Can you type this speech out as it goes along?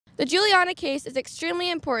The Juliana case is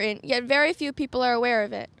extremely important, yet very few people are aware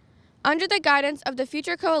of it. Under the guidance of the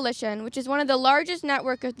Future Coalition, which is one of the largest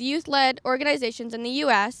network of youth-led organizations in the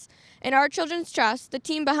U.S., and Our Children's Trust, the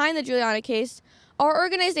team behind the Juliana case, our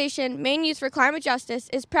organization, Maine Youth for Climate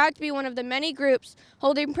Justice, is proud to be one of the many groups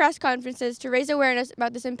holding press conferences to raise awareness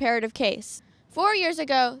about this imperative case. 4 years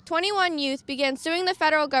ago, 21 youth began suing the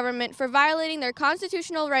federal government for violating their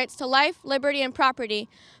constitutional rights to life, liberty, and property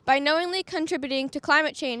by knowingly contributing to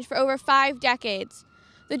climate change for over 5 decades.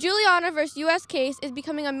 The Juliana vs. U.S. case is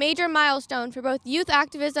becoming a major milestone for both youth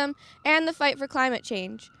activism and the fight for climate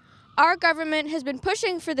change. Our government has been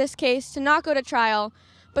pushing for this case to not go to trial,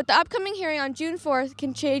 but the upcoming hearing on June 4th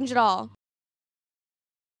can change it all.